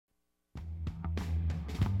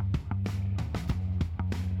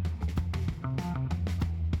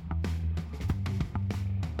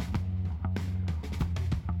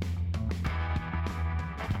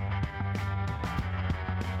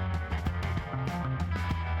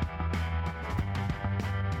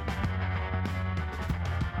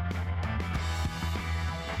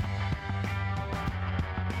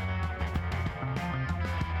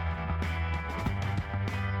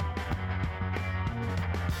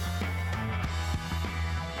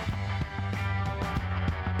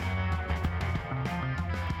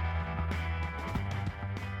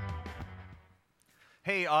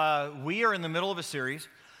Hey, we are in the middle of a series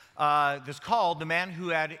that's called The Man Who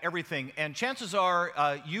Had Everything. And chances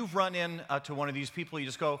are you've run into one of these people, you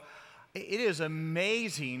just go, it is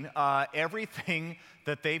amazing everything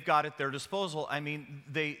that they've got at their disposal. I mean,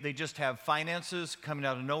 they just have finances coming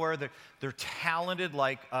out of nowhere. They're talented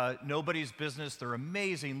like nobody's business. They're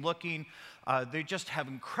amazing looking. They just have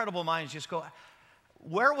incredible minds. You just go,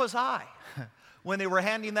 where was I when they were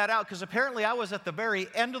handing that out? Because apparently I was at the very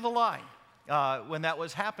end of the line. When that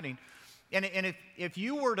was happening. And if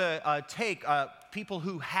you were to take people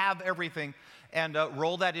who have everything and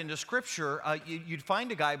roll that into Scripture, you'd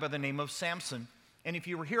find a guy by the name of Samson. And if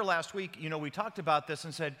you were here last week, you know, we talked about this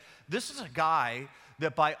and said, this is a guy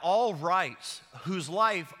that by all rights, whose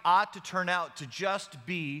life ought to turn out to just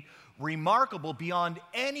be remarkable beyond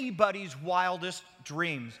anybody's wildest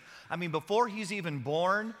dreams. I mean, before he's even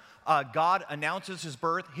born, God announces his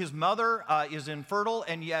birth. His mother is infertile,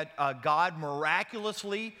 and yet God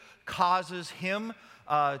miraculously causes him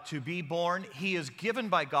to be born. He is given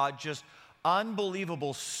by God just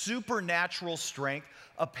unbelievable supernatural strength.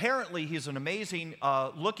 Apparently, he's an amazing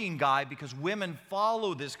looking guy because women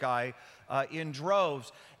follow this guy in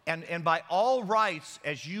droves. And by all rights,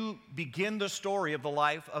 as you begin the story of the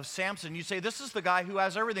life of Samson, you say, this is the guy who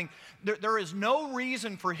has everything. There is no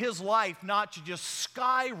reason for his life not to just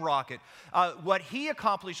skyrocket. What he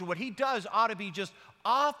accomplished and what he does ought to be just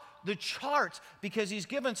off the charts because he's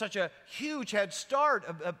given such a huge head start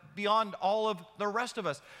beyond all of the rest of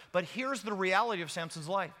us. But here's the reality of Samson's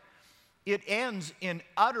life. It ends in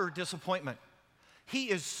utter disappointment. He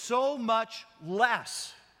is so much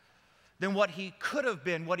less than what he could have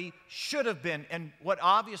been, what he should have been, and what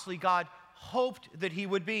obviously God hoped that he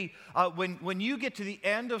would be. When you get to the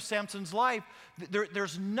end of Samson's life,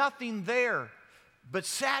 there's nothing there but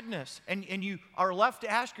sadness. And you are left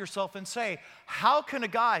to ask yourself and say, how can a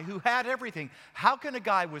guy who had everything, how can a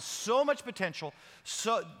guy with so much potential,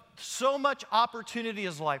 so much opportunity in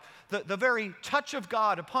his life, the very touch of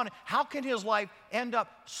God upon it, how can his life end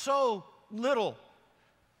up so little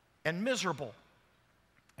and miserable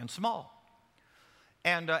and small?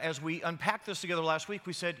 And as we unpacked this together last week,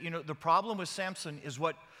 we said, you know, the problem with Samson is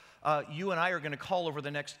what you and I are going to call over the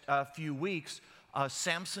next few weeks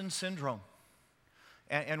Samson syndrome.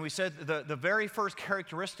 And we said the very first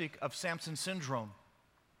characteristic of Samson syndrome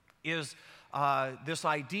is this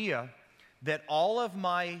idea that all of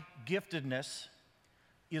my giftedness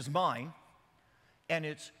is mine, and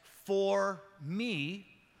it's for me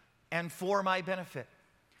and for my benefit.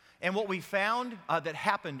 And what we found that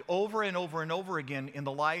happened over and over and over again in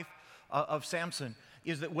the life of Samson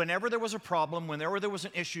is that whenever there was a problem, whenever there was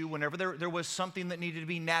an issue, whenever there was something that needed to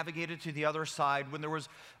be navigated to the other side, when there was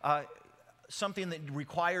something that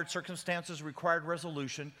required circumstances, required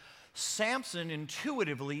resolution, Samson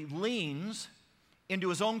intuitively leans into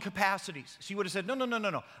his own capacities. So he would have said,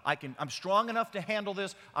 no. I'm strong enough to handle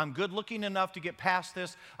this. I'm good looking enough to get past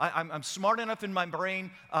this. I'm smart enough in my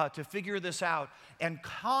brain to figure this out. And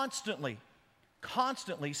constantly,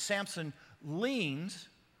 Samson leans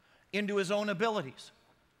into his own abilities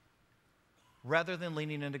rather than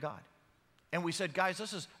leaning into God. And we said, guys,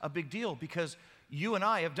 this is a big deal because you and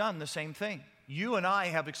I have done the same thing. You and I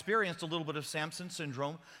have experienced a little bit of Samson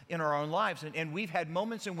syndrome in our own lives. And we've had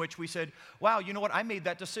moments in which we said, wow, you know what? I made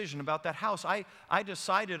that decision about that house. I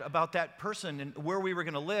decided about that person and where we were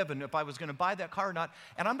going to live and if I was going to buy that car or not.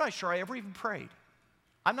 And I'm not sure I ever even prayed.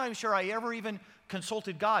 I'm not even sure I ever even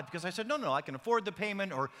consulted God because I said, no, I can afford the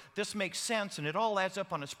payment or this makes sense and it all adds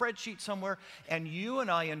up on a spreadsheet somewhere. And you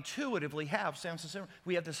and I intuitively have Samson syndrome.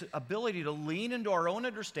 We have this ability to lean into our own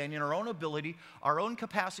understanding, our own ability, our own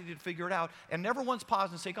capacity to figure it out and never once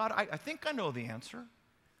pause and say, God, I think I know the answer.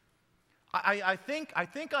 I think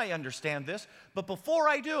I understand this, but before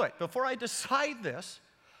I do it, before I decide this,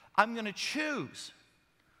 I'm going to choose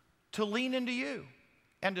to lean into you.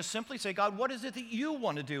 And to simply say, God, what is it that you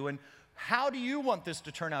want to do? And how do you want this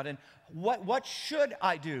to turn out? And what should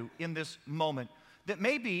I do in this moment that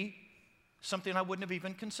may be something I wouldn't have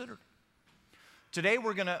even considered? Today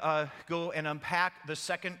we're going to go and unpack the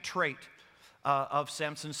second trait of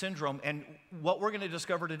Samson syndrome. And what we're going to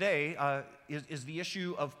discover today is the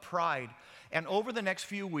issue of pride. And over the next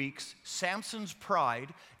few weeks, Samson's pride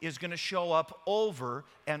is going to show up over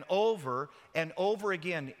and over and over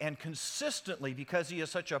again. And consistently, because he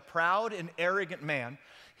is such a proud and arrogant man,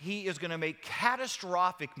 he is going to make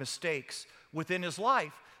catastrophic mistakes within his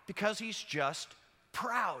life because he's just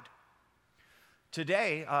proud.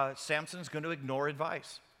 Today, Samson's going to ignore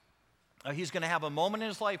advice. He's going to have a moment in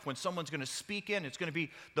his life when someone's going to speak in. It's going to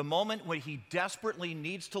be the moment when he desperately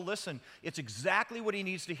needs to listen. It's exactly what he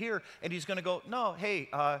needs to hear. And he's going to go, no, hey,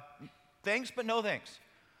 Thanks, but no thanks.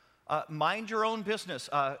 Mind your own business.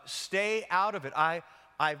 Stay out of it.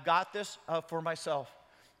 I've got this for myself.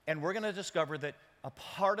 And we're going to discover that a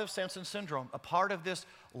part of Samson syndrome, a part of this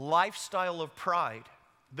lifestyle of pride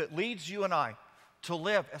that leads you and I to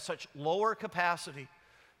live at such lower capacity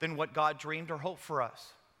than what God dreamed or hoped for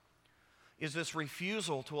us, is this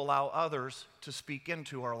refusal to allow others to speak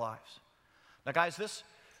into our lives. Now, guys, this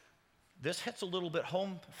hits a little bit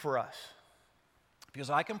home for us, because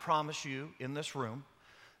I can promise you in this room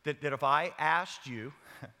that if I asked you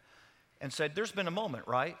and said, there's been a moment,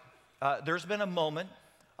 right? There's been a moment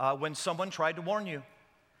when someone tried to warn you.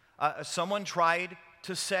 Someone tried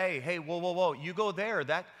to say, hey, whoa, you go there.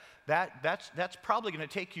 That's probably going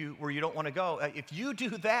to take you where you don't want to go. If you do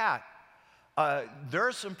that,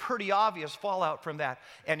 there's some pretty obvious fallout from that.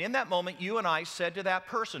 And in that moment, you and I said to that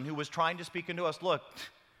person who was trying to speak into us, look,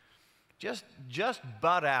 just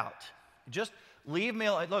butt out. Just leave me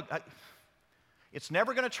alone. Look, it's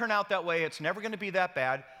never going to turn out that way. It's never going to be that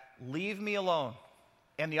bad. Leave me alone.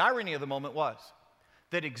 And the irony of the moment was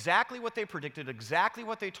that exactly what they predicted, exactly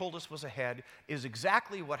what they told us was ahead, is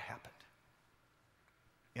exactly what happened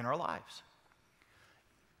in our lives.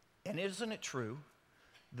 And isn't it true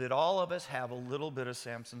that all of us have a little bit of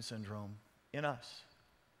Samson syndrome in us?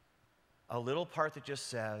 A little part that just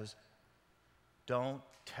says, don't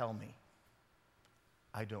tell me.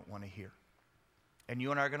 I don't want to hear. And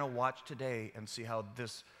you and I are going to watch today and see how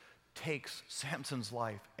this takes Samson's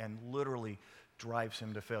life and literally drives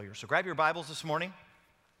him to failure. So grab your Bibles this morning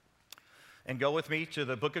and go with me to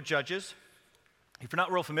the book of Judges. If you're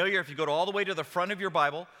not real familiar, if you go all the way to the front of your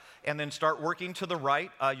Bible and then start working to the right,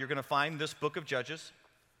 you're going to find this book of Judges.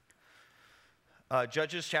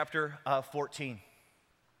 Judges chapter 14.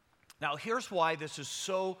 Now, here's why this is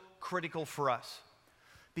so critical for us.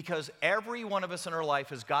 Because every one of us in our life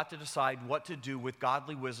has got to decide what to do with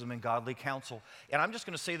godly wisdom and godly counsel. And I'm just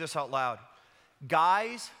going to say this out loud.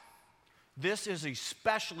 Guys, this is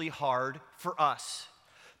especially hard for us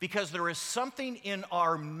because there is something in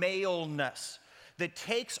our maleness that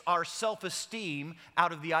takes our self-esteem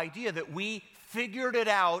out of the idea that we figured it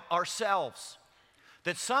out ourselves.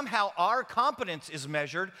 That somehow our competence is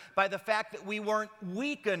measured by the fact that we weren't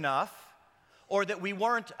weak enough or that we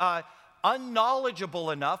weren't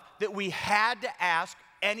unknowledgeable enough that we had to ask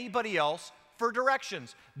anybody else for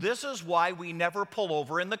directions. This is why we never pull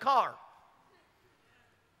over in the car.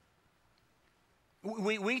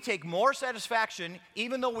 We take more satisfaction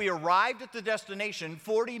even though we arrived at the destination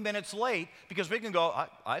 40 minutes late because we can go,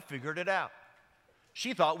 I figured it out.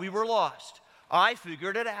 She thought we were lost. I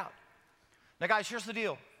figured it out. Now, guys, here's the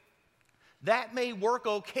deal. That may work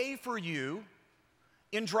okay for you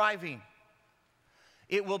in driving.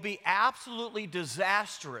 It will be absolutely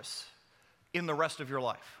disastrous in the rest of your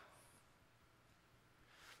life.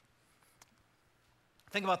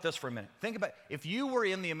 Think about this for a minute. Think about if you were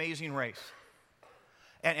in The Amazing Race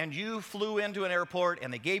and you flew into an airport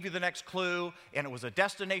and they gave you the next clue and it was a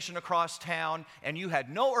destination across town and you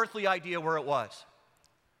had no earthly idea where it was.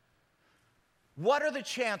 What are the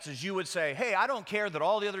chances you would say, hey, I don't care that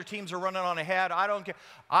all the other teams are running on ahead. I don't care.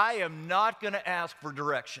 I am not going to ask for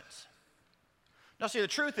directions. Now, see, the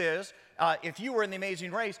truth is, if you were in The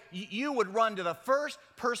Amazing Race, you would run to the first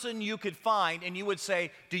person you could find and you would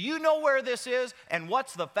say, do you know where this is and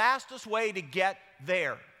what's the fastest way to get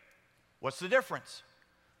there? What's the difference?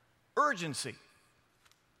 Urgency.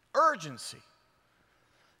 Urgency.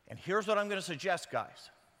 And here's what I'm going to suggest, guys.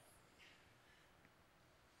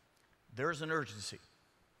 There's an urgency.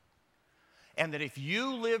 And that if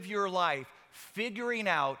you live your life figuring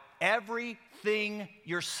out everything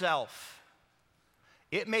yourself,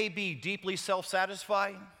 it may be deeply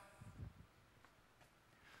self-satisfying,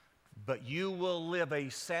 but you will live a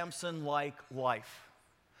Samson-like life.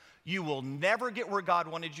 You will never get where God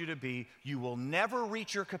wanted you to be. You will never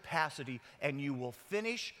reach your capacity, and you will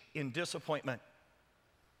finish in disappointment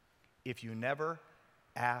if you never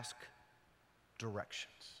ask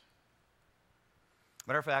directions.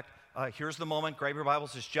 Matter of fact, here's the moment. Grab your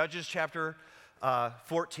Bibles. It's Judges chapter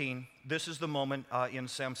 14. This is the moment in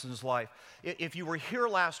Samson's life. If you were here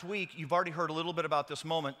last week, you've already heard a little bit about this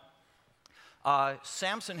moment.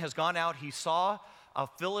 Samson has gone out. He saw a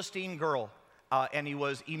Philistine girl, and he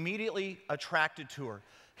was immediately attracted to her.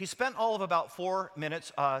 He spent all of about 4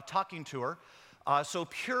 minutes talking to her. So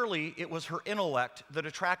purely, it was her intellect that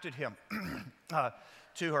attracted him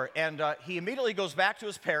to her. And he immediately goes back to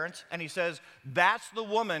his parents, and he says, that's the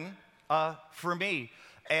woman for me.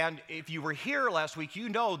 And if you were here last week, you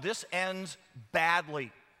know this ends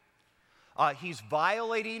badly. He's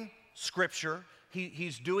violating Scripture.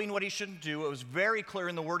 he's doing what he shouldn't do. It was very clear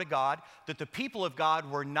in the Word of God that the people of God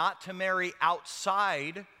were not to marry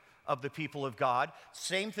outside of the people of God.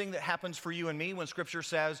 Same thing that happens for you and me when Scripture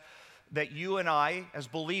says that you and I, as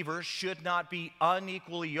believers, should not be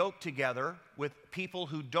unequally yoked together with people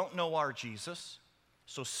who don't know our Jesus.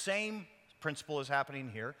 So same principle is happening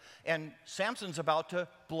here. And Samson's about to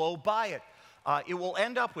blow by it. It will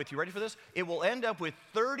end up with, you ready for this? It will end up with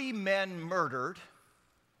 30 men murdered,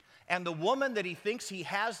 and the woman that he thinks he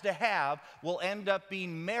has to have will end up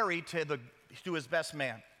being married to his best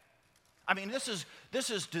man. I mean, this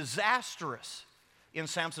is disastrous in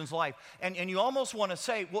Samson's life. And you almost want to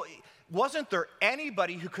say, well, wasn't there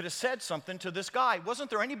anybody who could have said something to this guy? Wasn't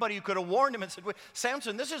there anybody who could have warned him and said,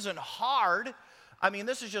 Samson, this isn't hard. I mean,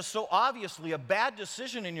 this is just so obviously a bad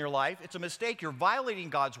decision in your life. It's a mistake. You're violating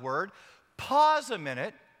God's word. Pause a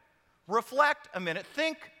minute, reflect a minute,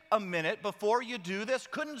 think a minute before you do this.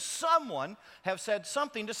 Couldn't someone have said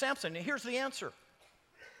something to Samson? And here's the answer.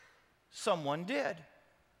 Someone did.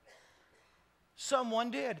 Someone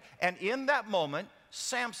did. And in that moment,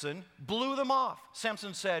 Samson blew them off.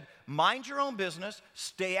 Samson said, mind your own business,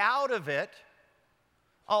 stay out of it.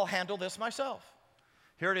 I'll handle this myself.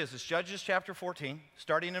 Here it is. It's Judges chapter 14,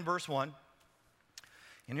 starting in verse 1.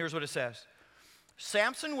 And here's what it says.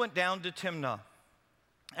 Samson went down to Timnah,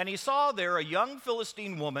 and he saw there a young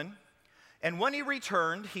Philistine woman. And when he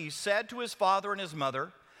returned, he said to his father and his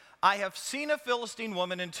mother, I have seen a Philistine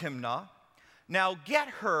woman in Timnah. Now get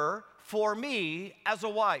her for me as a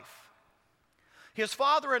wife. His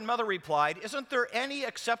father and mother replied, isn't there any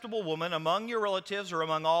acceptable woman among your relatives or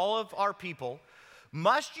among all of our people?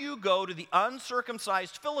 Must you go to the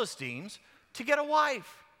uncircumcised Philistines to get a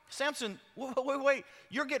wife? Samson, wait.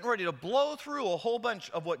 You're getting ready to blow through a whole bunch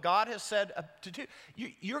of what God has said to do.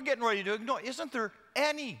 You're getting ready to ignore. Isn't there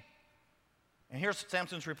any? And here's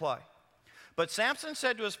Samson's reply. But Samson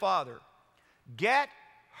said to his father, get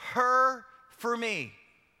her for me.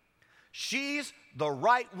 She's the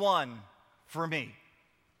right one for me.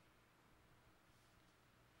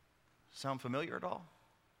 Sound familiar at all?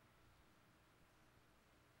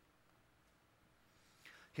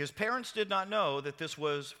 His parents did not know that this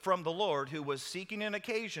was from the Lord, who was seeking an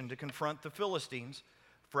occasion to confront the Philistines,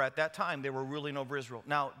 for at that time they were ruling over Israel.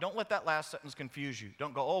 Now, don't let that last sentence confuse you.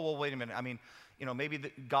 Don't go, oh, well, wait a minute. I mean, maybe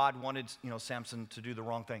God wanted, Samson to do the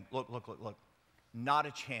wrong thing. Look. Not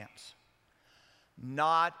a chance.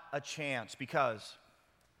 Not a chance, because,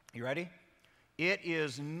 you ready? It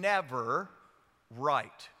is never right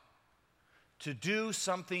to do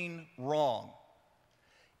something wrong,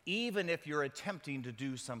 even if you're attempting to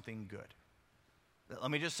do something good. Let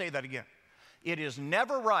me just say that again. It is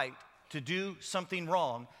never right to do something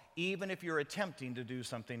wrong, even if you're attempting to do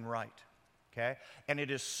something right. Okay? And it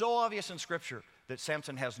is so obvious in Scripture that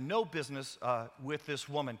Samson has no business with this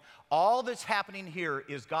woman. All that's happening here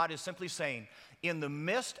is God is simply saying, in the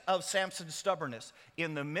midst of Samson's stubbornness,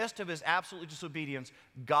 in the midst of his absolute disobedience,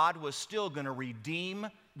 God was still going to redeem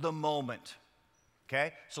the moment.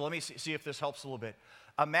 Okay? So let me see if this helps a little bit.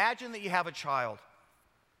 Imagine that you have a child,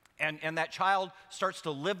 and that child starts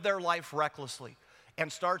to live their life recklessly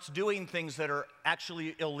and starts doing things that are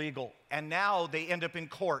actually illegal, and now they end up in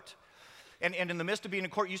court. And in the midst of being in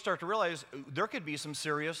court, you start to realize there could be some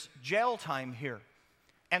serious jail time here.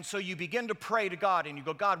 And so you begin to pray to God, and you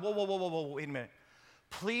go, God, whoa, wait a minute.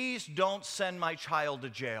 Please don't send my child to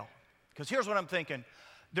jail. Because here's what I'm thinking.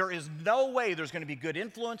 There is no way there's going to be good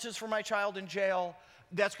influences for my child in jail.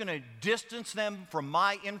 That's going to distance them from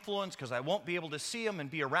my influence because I won't be able to see them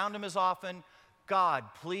and be around them as often. God,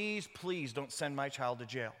 please don't send my child to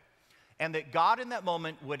jail. And that God in that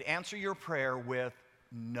moment would answer your prayer with,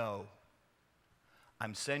 no,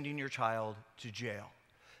 I'm sending your child to jail.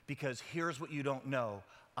 Because here's what you don't know.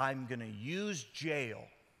 I'm going to use jail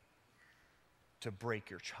to break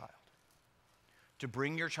your child, to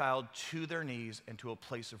bring your child to their knees and to a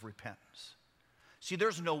place of repentance. See,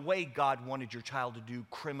 there's no way God wanted your child to do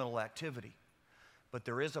criminal activity. But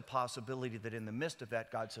there is a possibility that in the midst of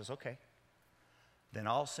that, God says, okay, then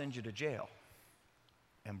I'll send you to jail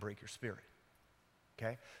and break your spirit.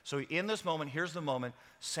 Okay? So in this moment, here's the moment.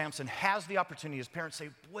 Samson has the opportunity. His parents say,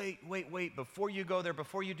 wait, before you go there,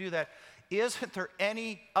 before you do that, isn't there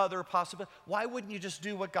any other possibility? Why wouldn't you just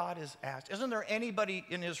do what God has asked? Isn't there anybody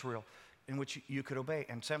in Israel in which you could obey?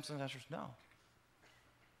 And Samson answers, no.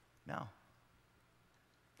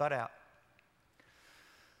 Butt out.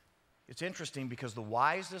 It's interesting because the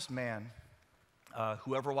wisest man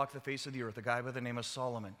who ever walked the face of the earth, a guy by the name of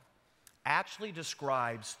Solomon, actually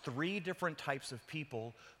describes three different types of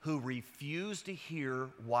people who refuse to hear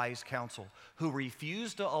wise counsel, who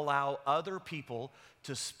refuse to allow other people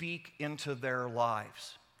to speak into their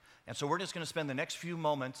lives. And so we're just going to spend the next few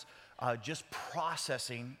moments just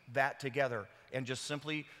processing that together and just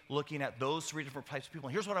simply looking at those three different types of people.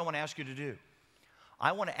 And here's what I want to ask you to do.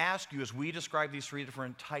 I want to ask you, as we describe these three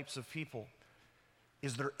different types of people,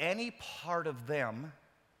 is there any part of them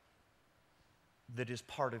that is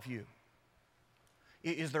part of you?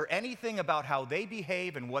 Is there anything about how they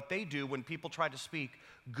behave and what they do when people try to speak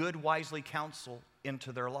good, wisely counsel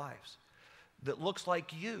into their lives that looks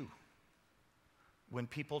like you when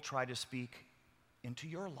people try to speak into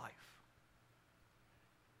your life?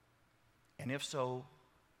 And if so,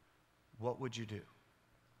 what would you do?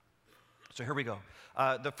 So here we go.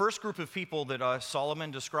 The first group of people that Solomon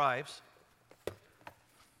describes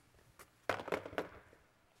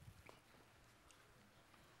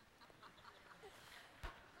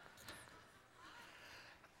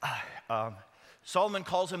Solomon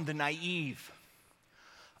calls them the naive.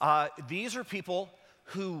 These are people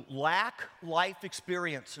who lack life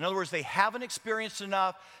experience. In other words, they haven't experienced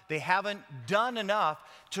enough, they haven't done enough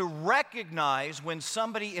to recognize when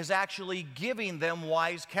somebody is actually giving them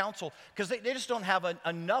wise counsel, because they just don't have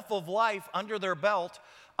enough of life under their belt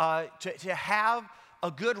to have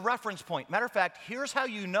a good reference point. Matter of fact, here's how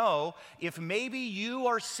you know if maybe you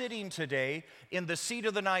are sitting today in the seat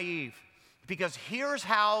of the naive. Because here's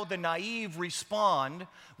how the naive respond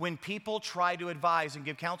when people try to advise and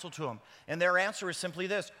give counsel to them. And their answer is simply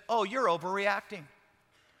this: oh, you're overreacting.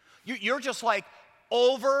 You're just like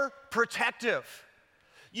overprotective.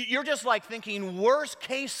 You're just like thinking worst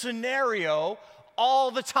case scenario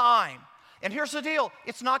all the time. And here's the deal: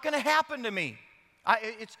 it's not going to happen to me.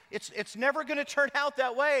 It's never going to turn out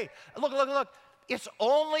that way. Look. It's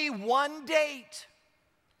only one date.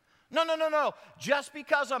 No. Just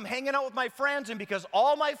because I'm hanging out with my friends and because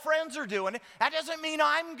all my friends are doing it, that doesn't mean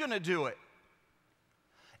I'm going to do it.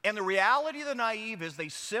 And the reality of the naive is they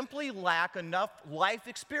simply lack enough life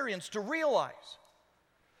experience to realize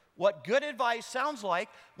what good advice sounds like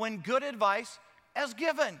when good advice is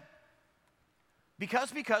given.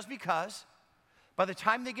 Because by the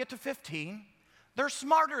time they get to 15, they're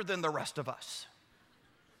smarter than the rest of us.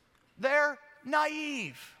 They're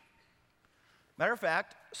naive. Matter of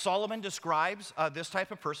fact, Solomon describes this type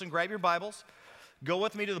of person. Grab your Bibles. Go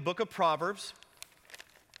with me to the book of Proverbs.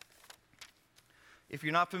 If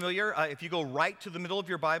you're not familiar, if you go right to the middle of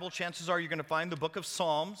your Bible, chances are you're going to find the book of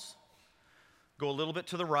Psalms. Go a little bit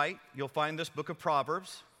to the right, you'll find this book of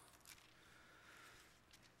Proverbs.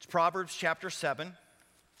 It's Proverbs chapter 7.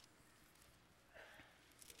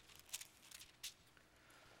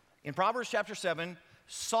 In Proverbs chapter 7,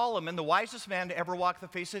 Solomon, the wisest man to ever walk the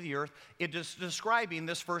face of the earth, is describing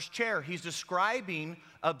this first chair. He's describing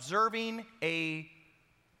observing a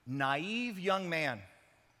naive young man.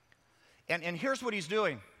 And here's what he's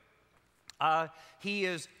doing. He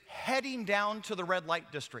is heading down to the red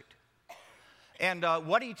light district. And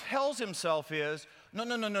what he tells himself is,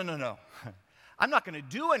 no. I'm not going to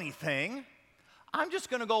do anything. I'm just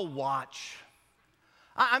going to go watch.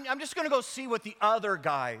 I'm just going to go see what the other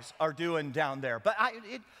guys are doing down there. But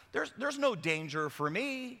there's no danger for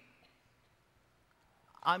me.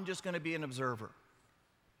 I'm just going to be an observer.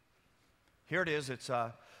 Here it is. It's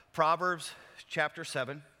Proverbs chapter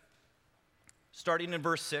 7, starting in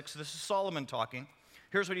verse 6. This is Solomon talking.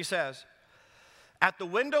 Here's what he says. At the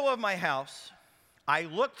window of my house, I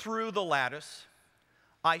looked through the lattice.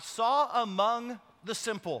 I saw among the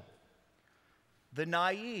simple, the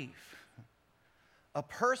naive, a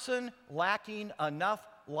person lacking enough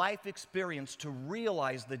life experience to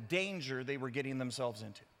realize the danger they were getting themselves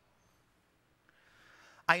into.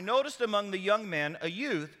 I noticed among the young men a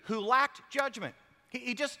youth who lacked judgment.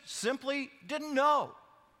 He just simply didn't know.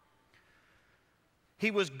 He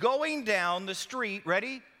was going down the street,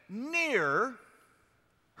 ready, near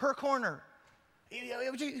her corner. He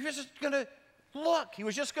was just going to look. He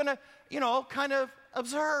was just going to, kind of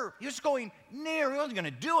observe. He was going near. He wasn't going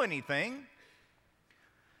to do anything.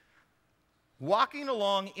 Walking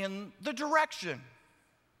along in the direction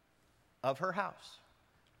of her house.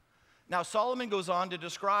 Now, Solomon goes on to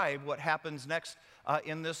describe what happens next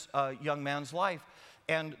in this young man's life.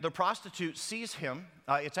 And the prostitute sees him.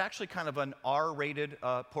 It's actually kind of an R-rated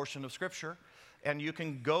portion of Scripture. And you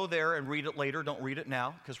can go there and read it later. Don't read it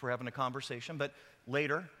now because we're having a conversation, but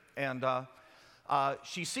later. And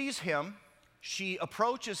she sees him. She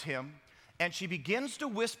approaches him. And she begins to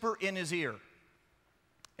whisper in his ear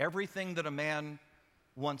everything that a man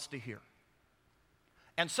wants to hear.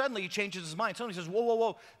 And suddenly he changes his mind. Suddenly he says,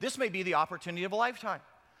 whoa, this may be the opportunity of a lifetime.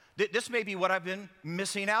 This may be what I've been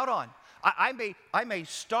missing out on. I may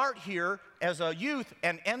start here as a youth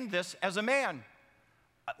and end this as a man.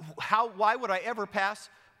 Why would I ever pass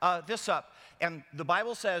this up? And the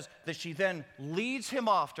Bible says that she then leads him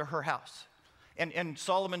off to her house. And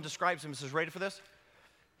Solomon describes him, says, ready for this?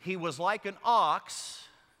 He was like an ox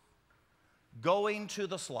going to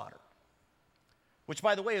the slaughter. Which,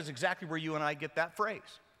 by the way, is exactly where you and I get that phrase.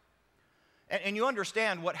 And you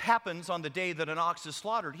understand what happens on the day that an ox is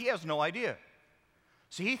slaughtered. He has no idea.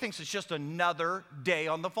 See, he thinks it's just another day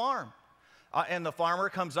on the farm. And the farmer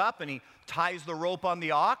comes up and he ties the rope on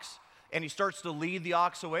the ox and he starts to lead the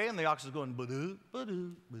ox away, and the ox is going ba-doo,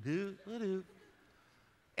 ba-doo, ba-doo, ba-doo.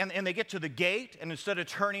 And they get to the gate, and instead of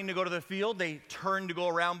turning to go to the field, they turn to go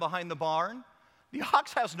around behind the barn. The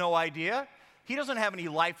ox has no idea. He doesn't have any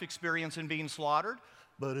life experience in being slaughtered.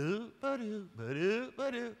 Ba-doo, ba-doo, ba-doo,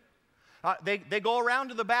 ba-doo. They go around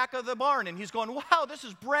to the back of the barn, and he's going, wow, this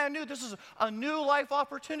is brand new. This is a new life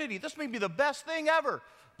opportunity. This may be the best thing ever.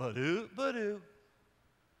 Ba-doo, ba-doo.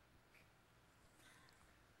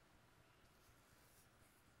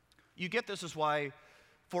 You get this is why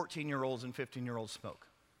 14-year-olds and 15-year-olds smoke.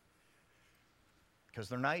 Because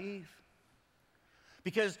they're naive.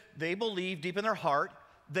 Because they believe deep in their heart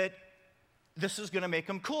that this is going to make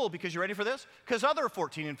them cool. Because you ready for this? Because other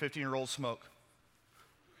 14 and 15-year-olds smoke.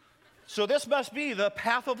 So this must be the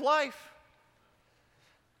path of life.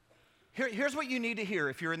 Here's what you need to hear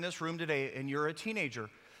if you're in this room today and you're a teenager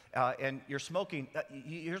and you're smoking.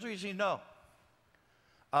 Here's what you need to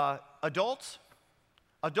know.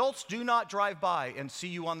 Adults do not drive by and see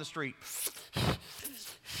you on the street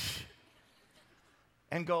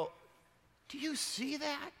and go, do you see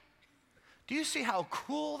that? Do you see how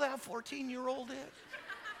cool that 14-year-old is?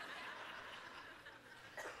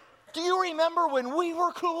 Do you remember when we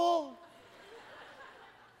were cool?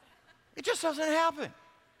 It just doesn't happen.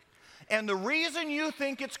 And the reason you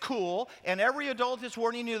think it's cool, and every adult is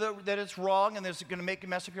warning you that it's wrong and it's going to make a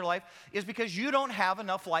mess of your life, is because you don't have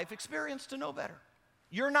enough life experience to know better.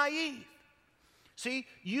 You're naive. See,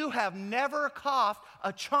 you have never coughed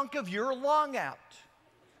a chunk of your lung out.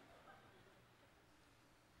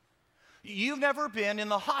 You've never been in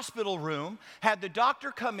the hospital room, had the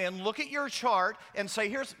doctor come in, look at your chart, and say,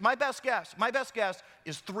 here's my best guess. My best guess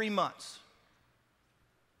is 3 months.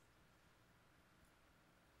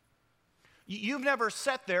 You've never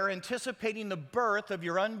sat there anticipating the birth of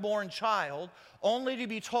your unborn child, only to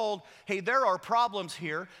be told, hey, there are problems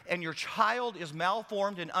here, and your child is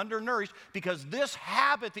malformed and undernourished because this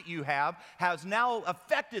habit that you have has now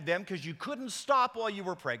affected them because you couldn't stop while you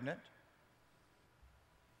were pregnant.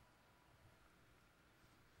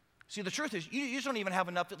 See, the truth is, you just don't even have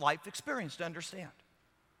enough life experience to understand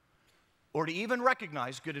or to even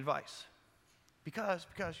recognize good advice. Because,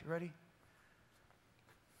 you ready?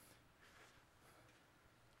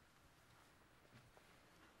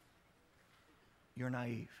 You're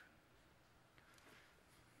naive.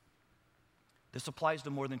 This applies to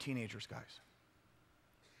more than teenagers, guys.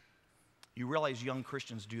 You realize young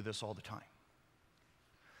Christians do this all the time.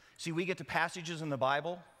 See, we get to passages in the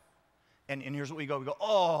Bible, and here's what we go. We go,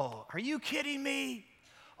 oh, are you kidding me?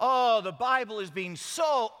 Oh, the Bible is being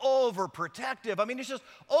so overprotective. I mean, it's just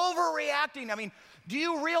overreacting. I mean, do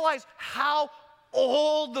you realize how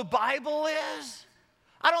old the Bible is?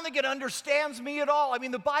 I don't think it understands me at all. I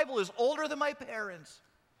mean, the Bible is older than my parents.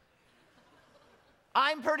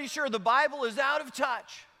 I'm pretty sure the Bible is out of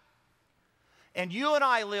touch. And you and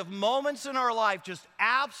I live moments in our life just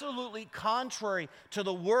absolutely contrary to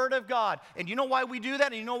the Word of God. And you know why we do that?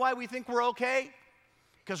 And you know why we think we're okay?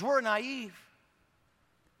 Because we're naive.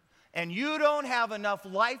 And you don't have enough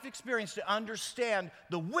life experience to understand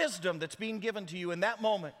the wisdom that's being given to you in that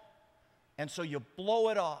moment. And so you blow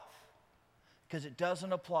it off because it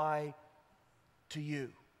doesn't apply to you.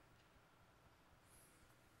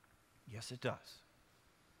 Yes, it does.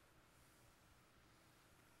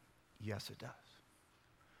 Yes, it does.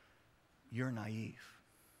 You're naive.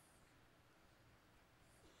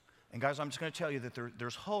 And guys, I'm just going to tell you that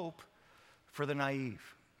there's hope for the naive.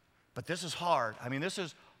 But this is hard. I mean, this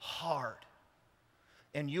is hard.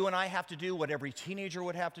 And you and I have to do what every teenager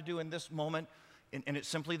would have to do in this moment, and it's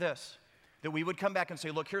simply this, that we would come back and say,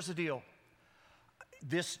 look, here's the deal.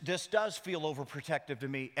 This does feel overprotective to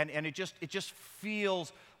me, and it just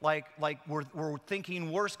feels like we're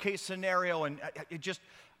thinking worst case scenario, and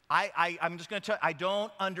I'm just going to tell you, I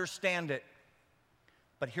don't understand it.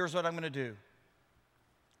 But here's what I'm going to do.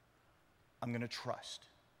 I'm going to trust.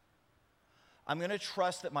 I'm going to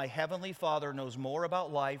trust that my Heavenly Father knows more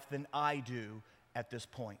about life than I do at this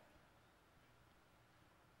point.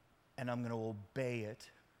 And I'm going to obey it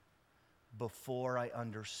before I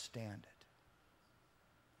understand it.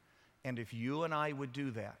 And if you and I would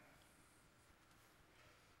do that,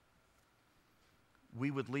 we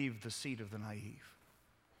would leave the seat of the naive.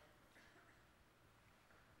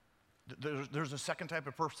 There's a second type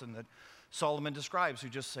of person that Solomon describes who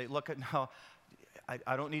just say, look, now,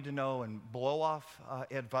 I don't need to know, and blow off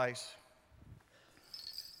advice.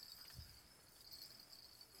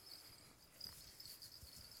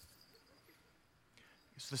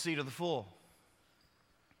 It's the seat of the fool.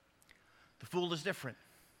 The fool is different.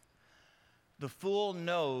 The fool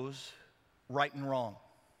knows right and wrong.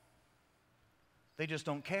 They just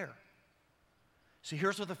don't care. See,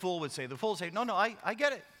 here's what the fool would say. The fool would say, no, I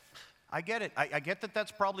get it. I get it. I get that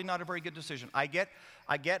that's probably not a very good decision. I get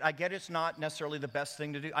it's not necessarily the best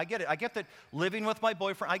thing to do. I get it. I get that living with my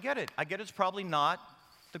boyfriend, I get it. I get it's probably not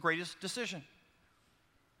the greatest decision.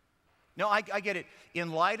 No, I get it.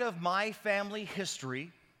 In light of my family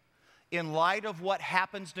history, in light of what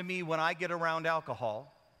happens to me when I get around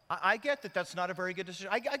alcohol, I get that that's not a very good decision.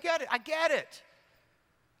 I get it. I get it.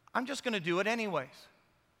 I'm just going to do it anyways.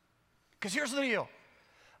 Because here's the deal.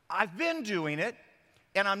 I've been doing it,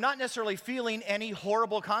 and I'm not necessarily feeling any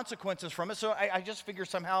horrible consequences from it, so I just figure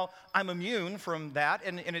somehow I'm immune from that,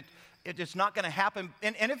 and it's not going to happen.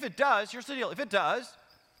 And if it does, here's the deal. If it does,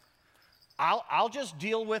 I'll just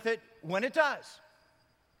deal with it when it does.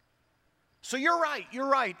 So you're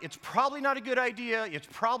right. It's probably not a good idea. It's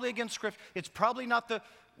probably against Scripture. It's probably not the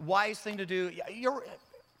wise thing to do.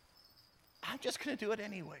 I'm just going to do it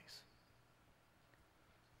anyways.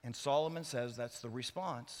 And Solomon says that's the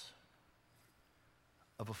response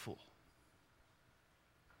of a fool.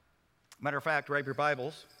 Matter of fact, grab your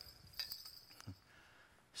Bibles.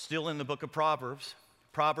 Still in the book of Proverbs,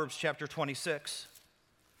 Proverbs chapter 26.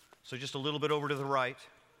 So just a little bit over to the right.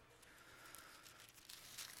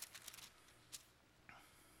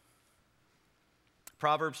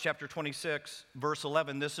 Proverbs chapter 26, verse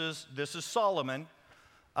 11. This is Solomon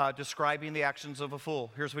describing the actions of a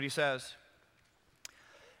fool. Here's what he says.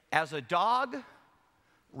 As a dog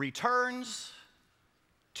returns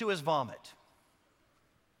to his vomit,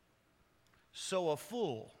 so a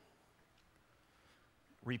fool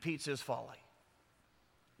repeats his folly.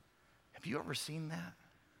 Have you ever seen that?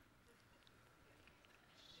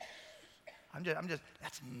 I'm just,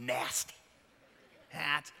 that's nasty.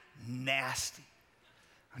 That's nasty.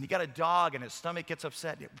 When you got a dog and its stomach gets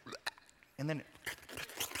upset, and then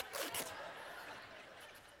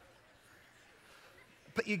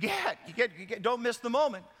but you get, don't miss the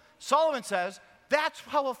moment. Solomon says, that's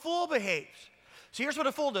how a fool behaves. See, here's what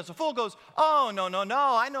a fool does. A fool goes, oh, no,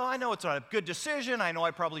 I know it's not a good decision. I know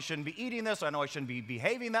I probably shouldn't be eating this. I know I shouldn't be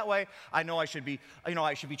behaving that way. I know I should be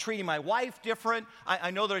treating my wife different.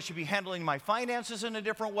 I know that I should be handling my finances in a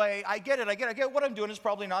different way. I get it. What I'm doing is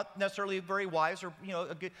probably not necessarily very wise or,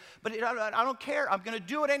 a good, but I don't care. I'm going to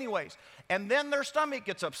do it anyways. And then their stomach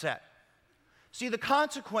gets upset. See, the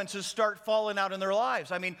consequences start falling out in their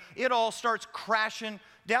lives. I mean, it all starts crashing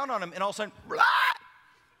down on them, and all of a sudden, blah!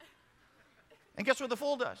 And guess what the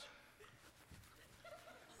fool does?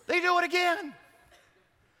 They do it again.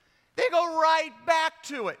 They go right back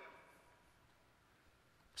to it.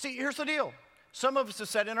 See, here's the deal. Some of us have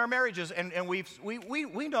said in our marriages, and we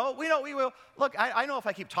know we will. Look, I know if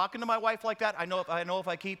I keep talking to my wife like that, I know if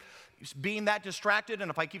I keep being that distracted, and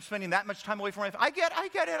if I keep spending that much time away from my wife, I get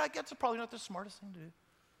it. It's probably not the smartest thing to do.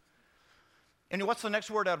 And what's the next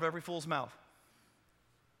word out of every fool's mouth?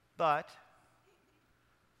 But,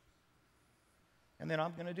 and then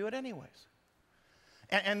I'm going to do it anyways.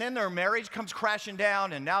 And then their marriage comes crashing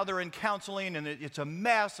down, and now they're in counseling, and it's a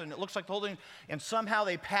mess, and it looks like the whole thing, and somehow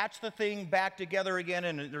they patch the thing back together again,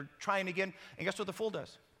 and they're trying again, and guess what the fool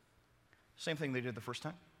does? Same thing they did the first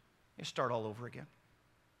time. They start all over again.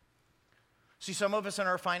 See, some of us in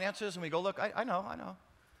our finances, and we go, look, I know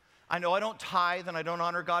I don't tithe, and I don't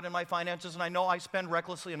honor God in my finances, and I know I spend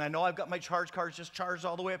recklessly, and I know I've got my charge cards just charged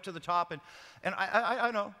all the way up to the top, and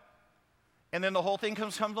I know. And then the whole thing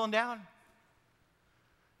comes tumbling down.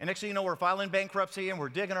 And next thing you know, we're filing bankruptcy and we're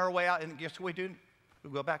digging our way out. And guess what we do? We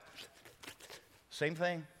go back. Same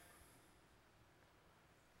thing.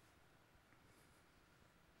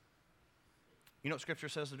 You know what Scripture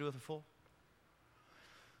says to do with a fool?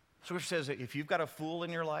 Scripture says that if you've got a fool in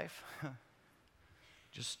your life,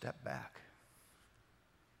 just step back.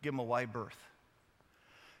 Give him a wide berth.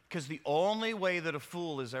 Because the only way that a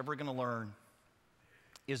fool is ever going to learn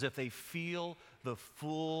is if they feel the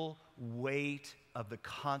full weight of the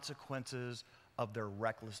consequences of their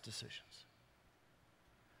reckless decisions.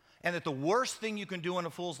 And that the worst thing you can do in a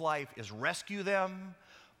fool's life is rescue them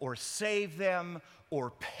or save them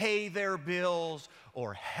or pay their bills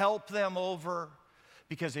or help them over.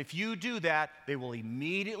 Because if you do that, they will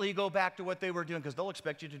immediately go back to what they were doing because they'll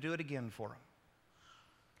expect you to do it again for them.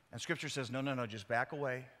 And Scripture says, no, just back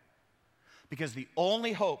away. Because the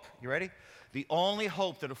only hope, you ready? The only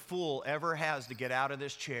hope that a fool ever has to get out of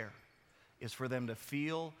this chair is for them to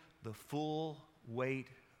feel the full weight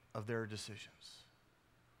of their decisions.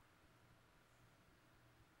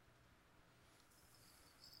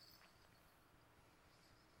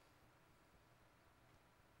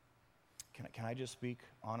 Can I just speak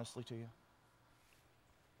honestly to you?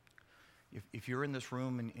 If you're in this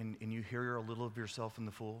room and you hear a little of yourself in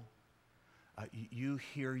the fool, you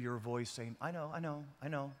hear your voice saying, I know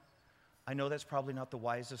that's probably not the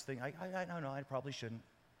wisest thing. I know I probably shouldn't,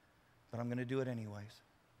 but I'm going to do it anyways.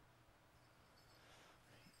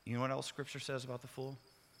 You know what else Scripture says about the fool?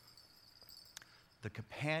 The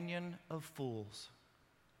companion of fools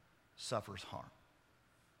suffers harm.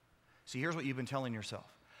 See, here's what you've been telling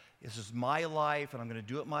yourself. This is my life, and I'm going to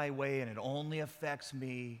do it my way, and it only affects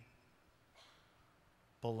me.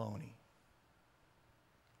 Baloney.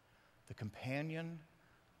 The companion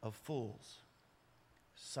of fools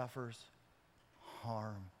suffers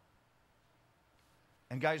harm.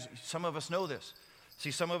 And guys, some of us know this.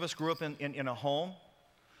 See, some of us grew up in a home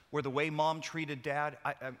where the way mom treated dad,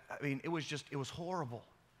 I mean, it was horrible.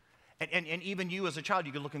 And even you as a child,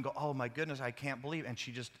 you could look and go, oh my goodness, I can't believe. And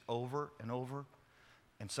she just over and over,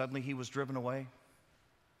 and suddenly he was driven away.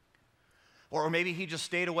 Or maybe he just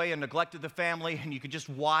stayed away and neglected the family, and you could just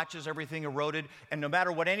watch as everything eroded. And no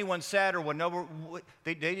matter what anyone said or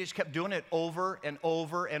they just kept doing it over and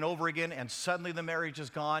over and over again, and suddenly the marriage is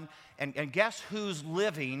gone. And guess who's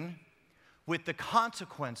living with the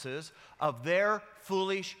consequences of their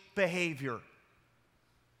foolish behavior?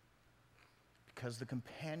 Because the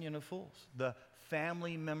companion of fools, the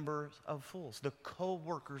family members of fools, the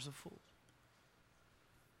co-workers of fools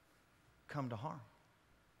come to harm.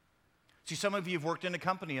 See, some of you have worked in a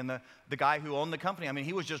company, and the guy who owned the company, I mean,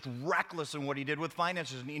 he was just reckless in what he did with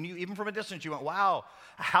finances. And you, even from a distance, you went, wow,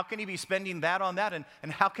 how can he be spending that on that?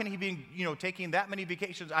 And how can he be, taking that many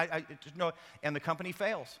vacations? I just know. And the company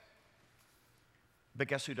fails. But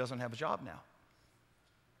guess who doesn't have a job now?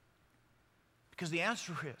 Because the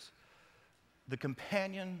answer is, the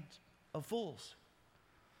companions of fools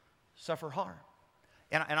suffer harm.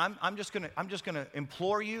 And I'm just gonna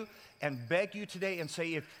implore you and beg you today and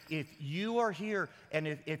say, if you are here and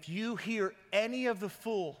if you hear any of the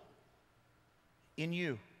fool in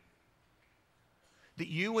you, that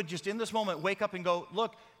you would just in this moment wake up and go,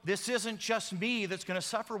 look, this isn't just me that's gonna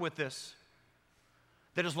suffer with this.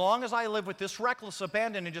 That as long as I live with this reckless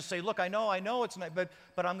abandon and just say, look, I know it's not, but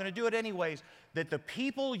I'm gonna do it anyways, that the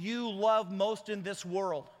people you love most in this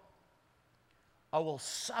world will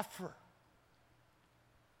suffer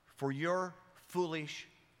for your foolish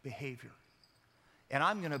behavior. And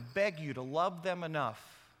I'm going to beg you to love them enough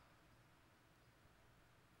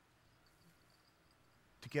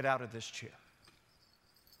to get out of this chair.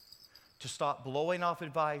 To stop blowing off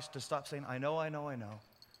advice, to stop saying, I know,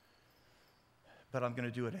 but I'm going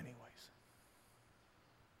to do it anyways.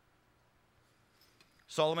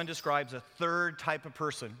 Solomon describes a third type of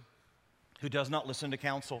person who does not listen to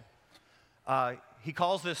counsel. He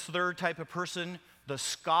calls this third type of person the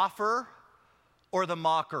scoffer or the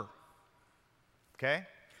mocker. Okay?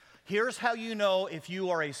 Here's how you know if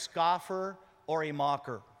you are a scoffer or a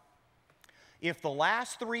mocker. If the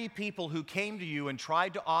last three people who came to you and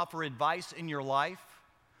tried to offer advice in your life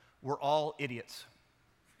were all idiots.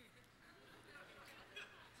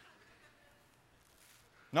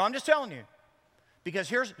 No, I'm just telling you. Because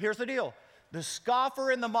here's the deal. The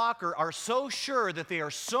scoffer and the mocker are so sure that they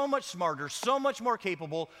are so much smarter, so much more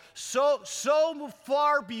capable, so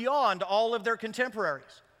far beyond all of their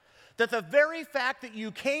contemporaries, that the very fact that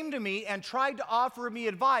you came to me and tried to offer me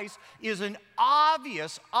advice is an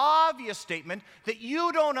obvious statement that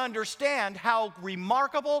you don't understand how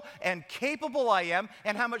remarkable and capable I am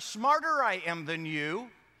and how much smarter I am than you,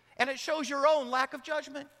 and it shows your own lack of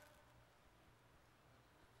judgment.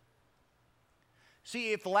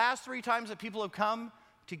 See, if the last three times that people have come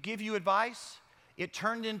to give you advice, it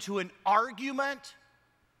turned into an argument,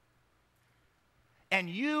 and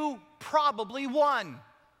you probably won.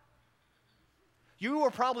 You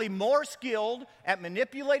were probably more skilled at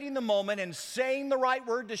manipulating the moment and saying the right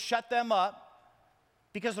word to shut them up,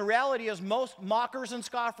 because the reality is most mockers and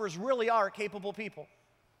scoffers really are capable people.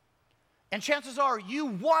 And chances are you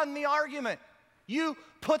won the argument. You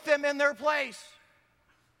put them in their place.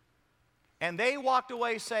 And they walked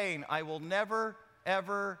away saying, I will never,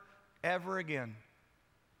 ever, ever again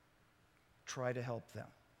try to help them.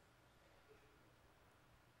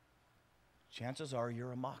 chances are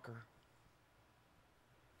you're a mocker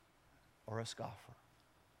or a scoffer.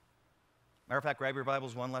 Matter of fact, grab your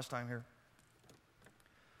Bibles one last time here.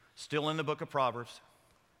 Still in the book of Proverbs.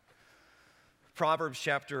 Proverbs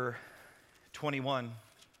chapter 21.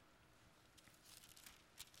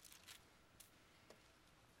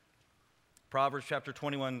 Proverbs chapter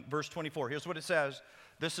 21, verse 24. Here's what it says.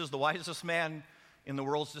 This is the wisest man in the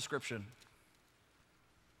world's description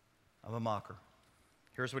of a mocker.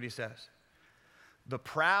 Here's what he says. The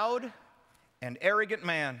proud and arrogant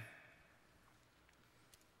man,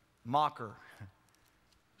 mocker,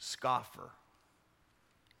 scoffer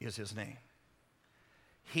is his name.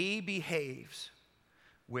 He behaves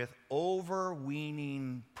with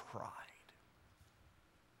overweening pride.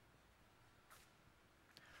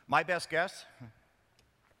 My best guess,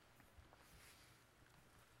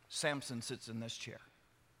 Samson sits in this chair.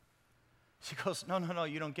 She goes, no,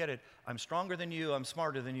 you don't get it. I'm stronger than you, I'm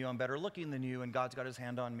smarter than you, I'm better looking than you, and God's got his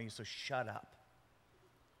hand on me, so shut up.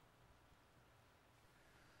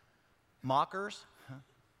 Mockers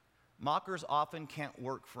often can't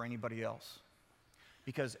work for anybody else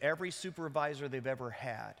because every supervisor they've ever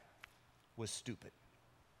had was stupid.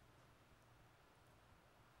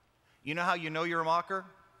 You know how you know you're a mocker?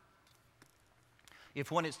 If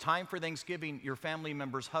when it's time for Thanksgiving, your family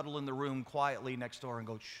members huddle in the room quietly next door and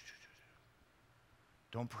go, shh,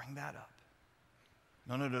 don't bring that up.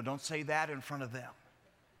 No, don't say that in front of them.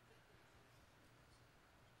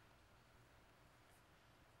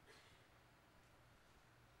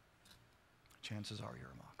 Chances are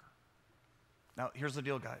you're a mocker. Now, here's the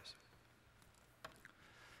deal, guys.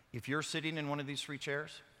 If you're sitting in one of these three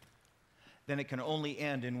chairs, then it can only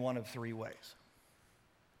end in one of three ways.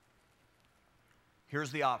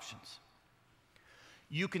 Here's the options.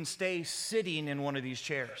 You can stay sitting in one of these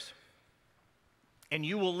chairs, and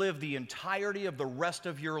you will live the entirety of the rest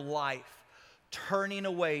of your life turning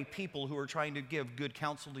away people who are trying to give good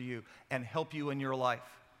counsel to you and help you in your life.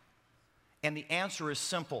 And the answer is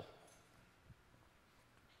simple.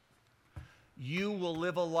 You will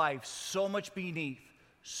live a life so much beneath,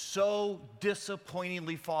 so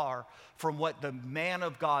disappointingly far from what the man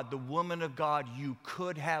of God, the woman of God you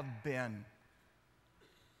could have been.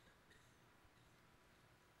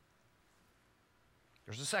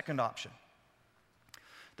 There's a second option.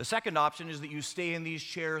 The second option is that you stay in these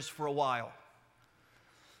chairs for a while.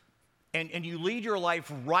 And you lead your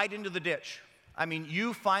life right into the ditch. I mean,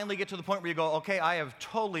 you finally get to the point where you go, okay, I have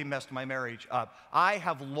totally messed my marriage up. I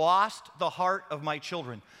have lost the heart of my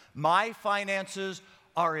children. My finances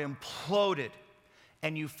are imploded.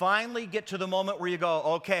 And you finally get to the moment where you go,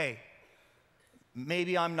 okay,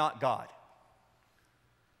 maybe I'm not God.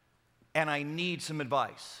 And I need some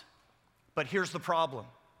advice. But here's the problem.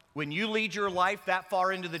 When you lead your life that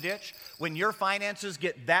far into the ditch, when your finances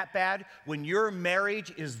get that bad, when your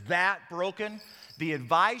marriage is that broken, the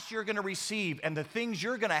advice you're going to receive and the things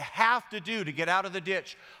you're going to have to do to get out of the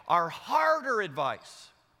ditch are harder advice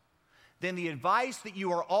than the advice that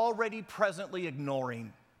you are already presently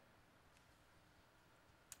ignoring.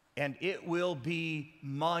 And it will be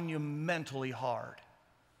monumentally hard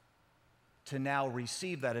to now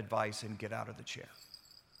receive that advice and get out of the chair.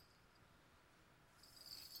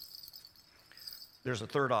 There's a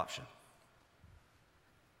third option.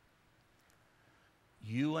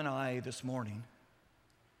 You and I this morning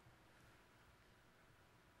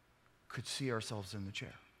could see ourselves in the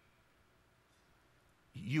chair.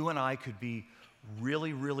 You and I could be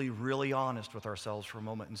really, really, really honest with ourselves for a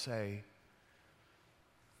moment and say,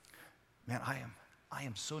 man, I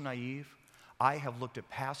am so naive. I have looked at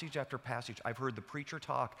passage after passage. I've heard the preacher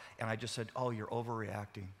talk, and I just said, oh, you're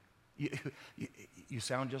overreacting. You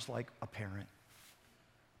sound just like a parent.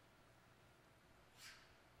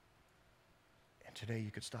 And today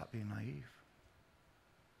you could stop being naive.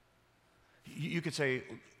 You could say,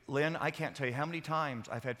 Lynn, I can't tell you how many times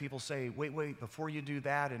I've had people say, wait, before you do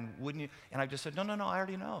that, and wouldn't you? And I've just said, no, I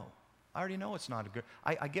already know. I already know it's not a good,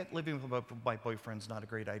 I get living with my boyfriend's not a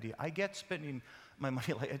great idea. I get spending my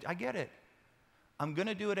money, I get it. I'm going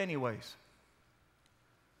to do it anyways.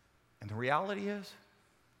 And the reality is,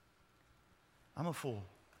 I'm a fool.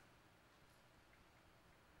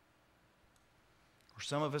 Or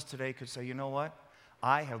some of us today could say, you know what?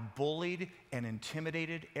 I have bullied and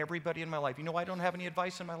intimidated everybody in my life. You know why I don't have any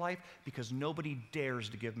advice in my life? Because nobody dares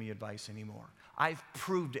to give me advice anymore. I've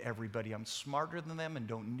proved to everybody I'm smarter than them and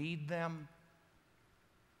don't need them.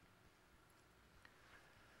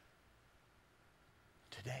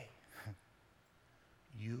 Today,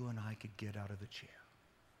 you and I could get out of the chair.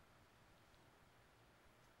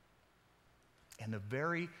 And the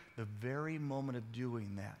very moment of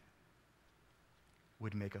doing that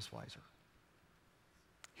would make us wiser.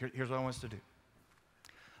 Here's what I want us to do.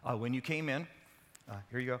 When you came in,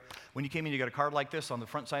 here you go. When you came in, you got a card like this. On the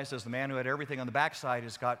front side, it says the man who had everything. On the back side,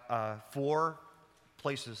 it's got 4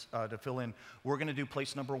 places to fill in. We're going to do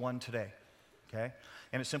place number 1 today, okay?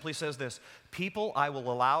 And it simply says this: people I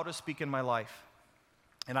will allow to speak in my life.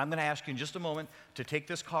 And I'm going to ask you in just a moment to take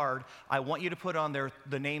this card. I want you to put on there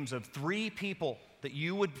the names of 3 people that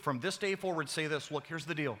you would, from this day forward, say this. Look, here's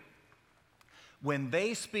the deal. When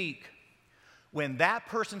they speak, when that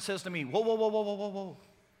person says to me, whoa, whoa, whoa, whoa, whoa, whoa, whoa,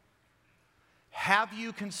 have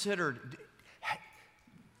you considered,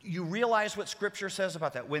 you realize what Scripture says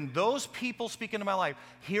about that? When those people speak into my life,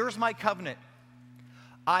 here's my covenant.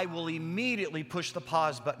 I will immediately push the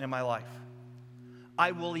pause button in my life.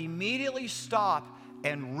 I will immediately stop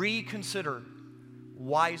and reconsider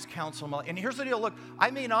wise counsel in my life. And here's the deal. Look, I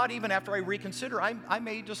may not even after I reconsider, I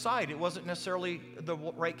may decide it wasn't necessarily the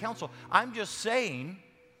right counsel. I'm just saying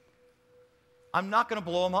I'm not going to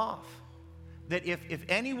blow them off. That if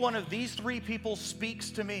any one of these 3 people speaks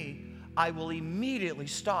to me, I will immediately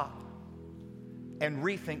stop and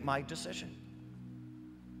rethink my decision.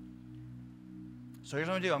 So here's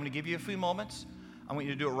what I'm going to do. I'm going to give you a few moments. I want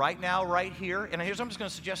you to do it right now, right here. And here's what I'm just going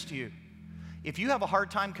to suggest to you. If you have a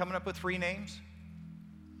hard time coming up with 3 names,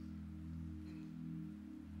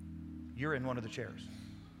 you're in one of the chairs.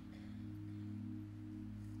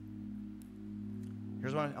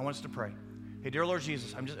 Here's what I want us to pray. Hey, dear Lord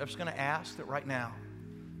Jesus, I'm just going to ask that right now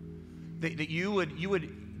that you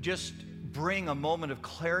would just bring a moment of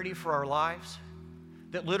clarity for our lives,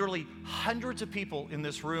 that literally hundreds of people in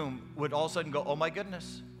this room would all of a sudden go, oh my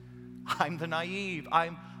goodness, I'm the naive,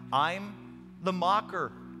 I'm the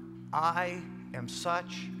mocker, I am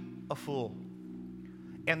such a fool.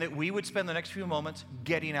 And that we would spend the next few moments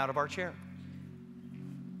getting out of our chair.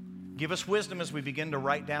 Give us wisdom as we begin to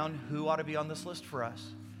write down who ought to be on this list for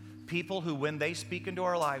us. People who, when they speak into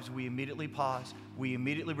our lives, we immediately pause. We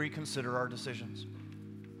immediately reconsider our decisions.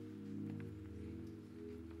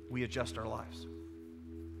 We adjust our lives.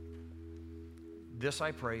 This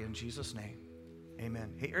I pray in Jesus' name.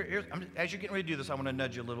 Amen. Hey, as you're getting ready to do this, I want to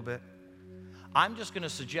nudge you a little bit. I'm just going to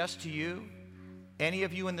suggest to you, any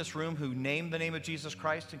of you in this room who name the name of Jesus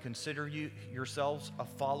Christ and consider yourselves a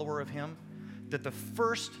follower of Him, that the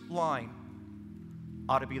first line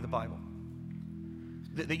ought to be the Bible.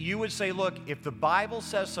 That you would say, look, if the Bible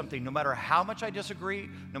says something, no matter how much I disagree,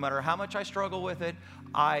 no matter how much I struggle with it,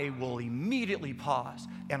 I will immediately pause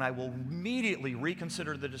and I will immediately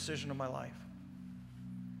reconsider the decision of my life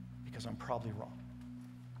because I'm probably wrong.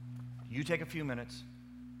 You take a few minutes,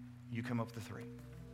 you come up with the 3.